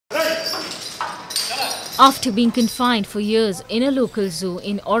After being confined for years in a local zoo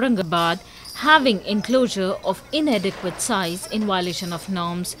in Aurangabad, having enclosure of inadequate size in violation of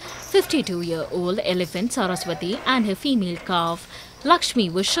norms, 52-year-old elephant Saraswati and her female calf Lakshmi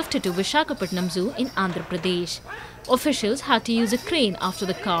was shifted to Visakhapatnam Zoo in Andhra Pradesh. Officials had to use a crane after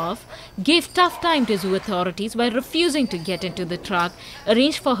the calf gave tough time to zoo authorities by refusing to get into the truck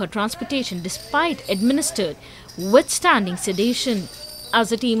arranged for her transportation despite administered withstanding sedation. As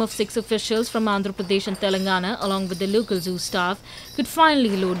a team of 6 officials from Andhra Pradesh and Telangana along with the local zoo staff could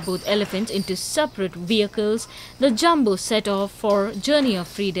finally load both elephants into separate vehicles, the jumbo set off for a journey of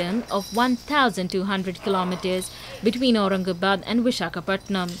freedom of 1,200 kilometers between Aurangabad and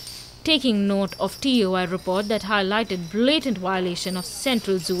Visakhapatnam. Taking note of TOI report that highlighted blatant violation of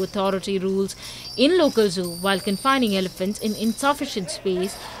Central Zoo Authority rules in local zoo while confining elephants in insufficient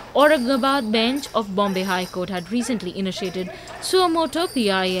space, Aurangabad bench of Bombay High Court had recently initiated suo motu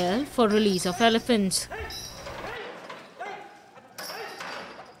PIL for release of elephants.